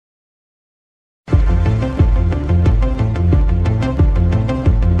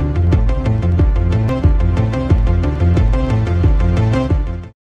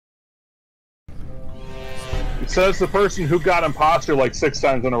says the person who got imposter like 6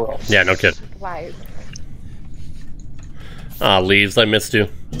 times in a row. Yeah, no kid. Lies. Ah, Leaves, I missed you.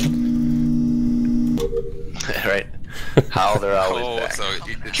 Right. How they're always back. So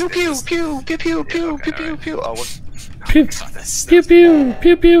Pew pew pew pew pew pew pew pew pew. Oh, what? Pew pew pew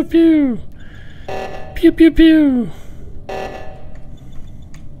pew pew pew pew pew pew.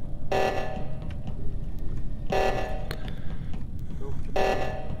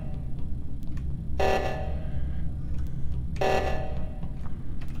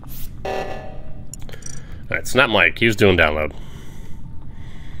 Alright, it's not Mike. He was doing download.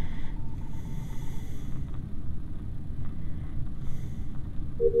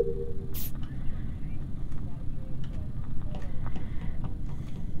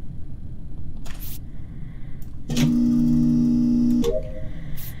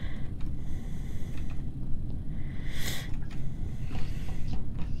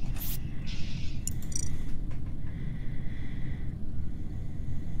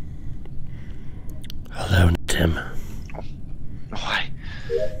 Hello, Tim. Why?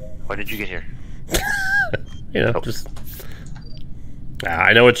 Why did you get here? You know, just...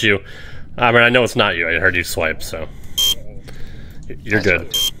 I know it's you. I mean, I know it's not you. I heard you swipe, so... You're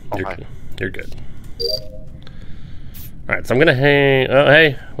good. You're good. Alright, so I'm gonna hang... Oh,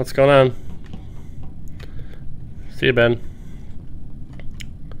 hey, what's going on? See you, Ben.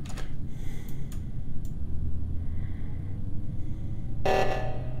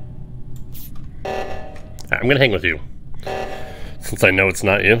 I'm gonna hang with you, since I know it's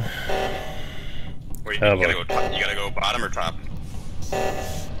not you. Wait, you gotta go bottom or top?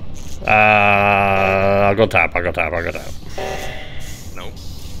 I'll go top. I'll go top. Nope.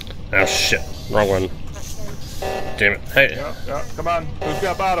 Oh shit, wrong one. Damn it. Hey. Yeah, come on. Who's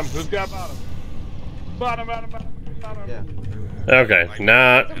got bottom? Who's got bottom? Bottom. Yeah. Okay,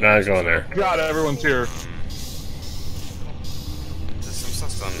 not going there. God, everyone's here.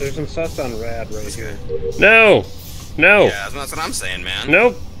 There's some sus on Rad right here. No. Yeah, that's what I'm saying, man.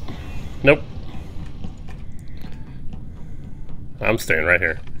 Nope. I'm staying right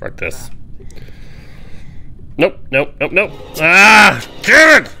here. Fuck this. Nope. Ah!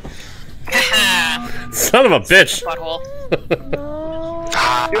 Damn it! Son of a bitch! Butthole.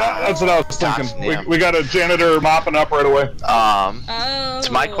 Yeah, that's what I was thinking. We got a janitor mopping up right away.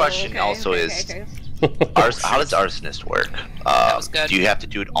 So my question also is, how does arsonist work? That was good. Do you have to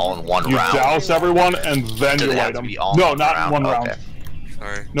do it all in one You round? douse everyone and then Does you it have light to them. be all No, in not one in one round? round. Okay.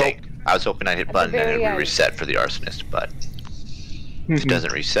 Sorry. Nope. Dang. I was hoping I'd hit button and it would reset for the arsonist, but if it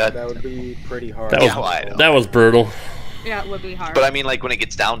doesn't reset. That would be pretty hard. That was brutal. Yeah, it would be hard. But I mean, like when it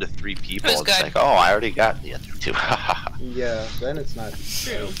gets down to 3 people, It was it's good. like, oh, I already got the other 2. Yeah, then it's not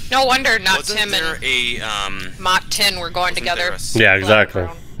true. No wonder not Wasn't Tim there and Mott Tin were going together. Yeah, exactly.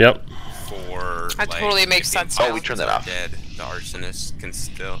 Yep. For That totally makes sense. Oh, we turned that off. Dead, the arsonist can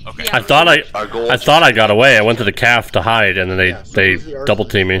still. Okay. Yeah. I thought I got away. I went to the calf to hide, and then they double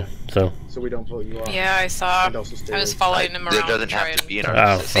team me. So we don't vote you off. Yeah, I saw. And also stay I was away. following him There around. doesn't have to trying- be an Oh,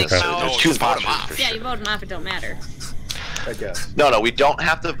 arsonist. okay. There's 2 bottom imposters. Yeah, you vote him off, it don't matter. I guess. No, we don't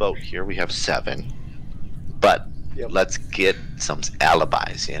have to vote here. We have 7. But let's get some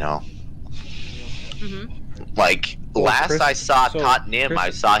alibis, you know? Like, Well, last Chris- I saw so, Tot Nim, Chris- I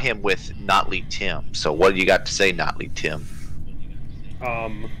saw him with Notley Tim. So what do you got to say, Notley Tim? I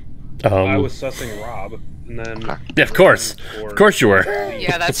was sussing Rob, and then... yeah, of course you were.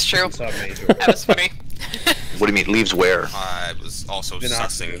 Yeah, that's true. Sub-major. That was funny. What do you mean, leaves where? I was also Did not-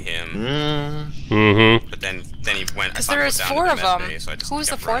 sussing him, Mm-hmm. but then he went. Because there was 4 of them. Who was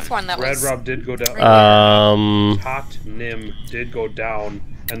the 4th one that Red was? Rob did go down. Tot Nim did go down,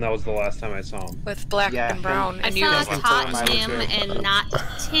 and that was the last time I saw him. With black Yeah, and brown. I And you saw guys Tot, Nim, and Not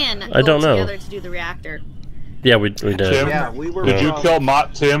Tin I don't know. together to do the reactor. Yeah, we did. Tim, Yeah, we were... did you kill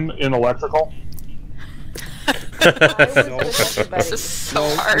Mott Tim in electrical? This is so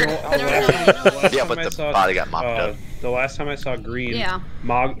hard. Yeah, but the body got mopped up. The last time I saw Green, Yeah.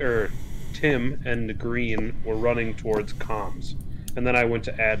 Tim and Green were running towards comms, and then I went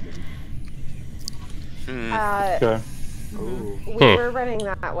to admin. Okay. We were running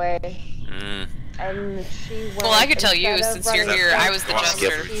that way. And she went, Well, I could tell you, instead of since you're running here, I like was the that,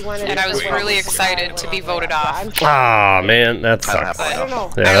 jester, she wanted and to I was go really back excited to be voted off. Ah, man, that I don't sucks. have I don't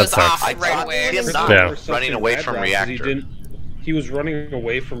know. Yeah, I that was off sucks. right away. Tim Chris not Yeah. was running sussing away Red from Rob 'cause reactor. He was running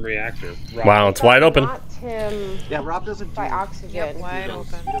away from reactor. Rob. Wow, it's wide open. Not Tim Yeah, Rob doesn't by oxygen. Yep, wide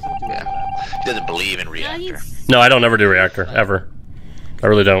open. He doesn't do Yeah. He doesn't believe in No, reactor. he's... No, I don't ever do reactor ever. I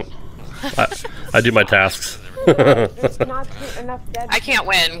really don't. I do my tasks. There's not enough dead I can't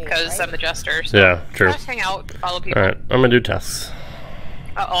win people, because right? I'm the jester. So Yeah, true. just hang out, follow people. All right, I'm gonna do tasks.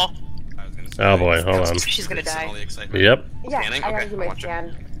 Uh-oh. I was gonna Oh boy, hold on. She's gonna die. Yep. Yeah, Scanning? I gotta Okay, do I'll my watch it.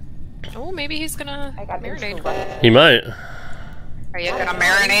 scan. Oh, maybe he's gonna I got marinade. He might. Are you gonna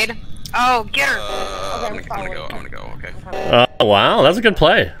marinade? Oh, get her! I'm gonna go. Okay. Wow, that's a good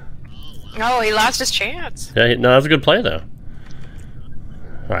play. Oh, he lost his chance. Yeah, no, that's a good play though.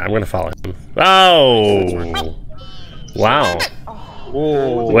 All right, I'm gonna follow him. Oh, wow.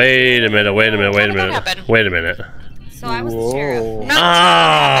 Whoa. Wait a minute. Wait a minute. Wait a What minute. happened? Wait a minute. So I was the sheriff.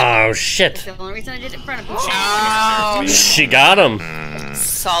 Oh shit! That's the only reason I did it in front of you. Oh, She got him.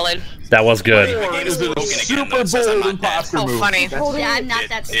 solid. That was good. Is it a super bold imposter Oh, move? funny. Yeah, I'm not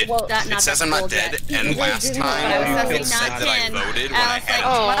that. It says I'm not dead, and last But I time was it assessing said not that I 10. voted when I I was had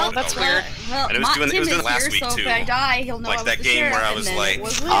like, Oh, well, that's well, weird. Well, And it was Mott doing- it Tim was doing is it last here, week, so too. if I die, he'll know I Like was that the game sheriff, where I and was then like, it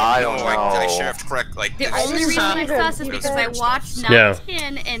was weird. I I don't know. sheriffed correct. Like The this only is reason I Even sus is because I watched Yeah. Not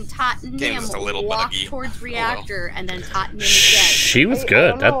 10 and Tot and Game Nim was a little walk buggy. towards well. reactor, and then Tot and Nim is She was I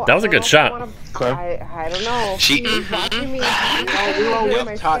good. don't know. That was a I good don't shot. know if I wanna- I don't know. She- was watching me. we were with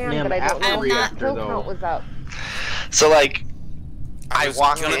my Tottenham scan, but I don't after know if reactor, the kill though. count was up. So like, I was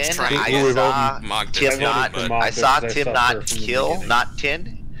walked gonna in, try I and saw mock Tim this not, but mock I it saw 'cause I Tim saw her not from the kill, beginning. not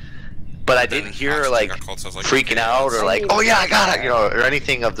 10, but I didn't hear Then like got called, so I was like, freaking okay, out or like, oh yeah, I got it, you know, or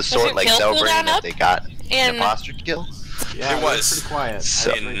anything of the sort, your like kill celebrating cooldown that up? they got an And imposter kill. Yeah, It was. pretty quiet.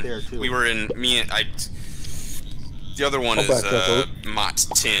 So- I was right there too. We were in me and I. The other one I'll is back that Mott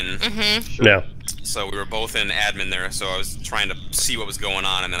Tin. Mm-hmm. Yeah. So we were both in admin there. So I was trying to see what was going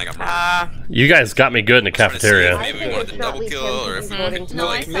on, and then I got murdered. You guys got me good in the Trying to see if cafeteria. maybe we I wanted think to double it's kill, not or if least voting No, I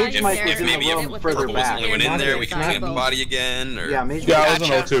like, saw Mage you might there. be in the maybe room if further Purple wasn't back. the only one in there, we It's could not clean up the both. body again. Or Yeah, Mage Yeah, I might was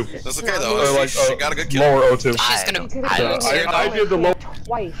an O2. that's okay Or though. like, She got a good kill. Lower O2. She's gonna. Because I, I did the low.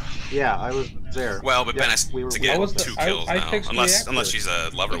 twice. Yeah, I was there. Well, but Yeah, Ben has we were- to I get was the- 2 I- kills I now, fixed unless reactor. she's a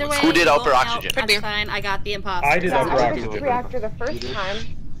lover Either with. way, Who did vote upper me out. oxygen? Could be. I'm fine. I got the imposter. I did Yeah, upper I oxygen. fixed reactor the first time.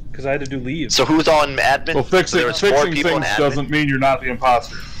 Because I had to do leaves. So who's on admin? So fixing there was 4 fixing people in things admin. doesn't mean you're not the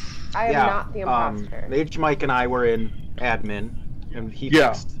imposter. I am Yeah, not the imposter. Mage Mike and I were in admin, and he Yeah,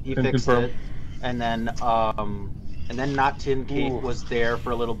 fixed can fixed confirm. it. And then Not Tim Kate was there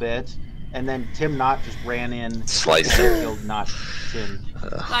for a little bit, and then Tim Not just ran in, Sliced and it. killed Not Tim.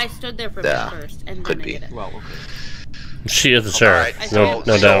 I stood there for a Yeah, bit first, and could then I be. did it. Well, okay. She is the All sheriff. right, No,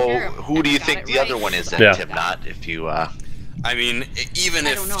 so, no doubt. so who do you Got think it the other right. one is then, Yeah. Tim Not? If you I mean, even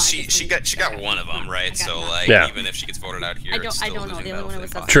I if don't know, I she just got one of them, right? I got So nothing. like, Yeah. even if she gets voted out here, I it's don't still know. losing The other one battle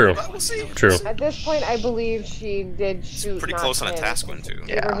was for the the- True. imposter. But we'll see. True. At this point, I believe she did shoot. Pretty not close on a him. task one too.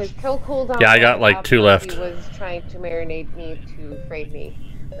 They were Yeah. his kill cooldown. Yeah, I got, like, and 2 left. He was trying to marinate me to frame me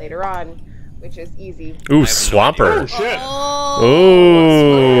later on, which is easy. Ooh, no Swamper. Oh shit! Oh,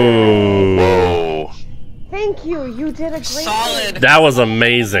 Ooh. whoa. Thank you. You did a great Solid. thing. That was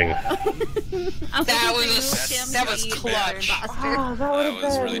amazing. That was clutch. Oh, that would That have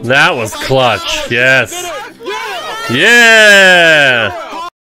was been. really That was clutch. Yes. Yeah.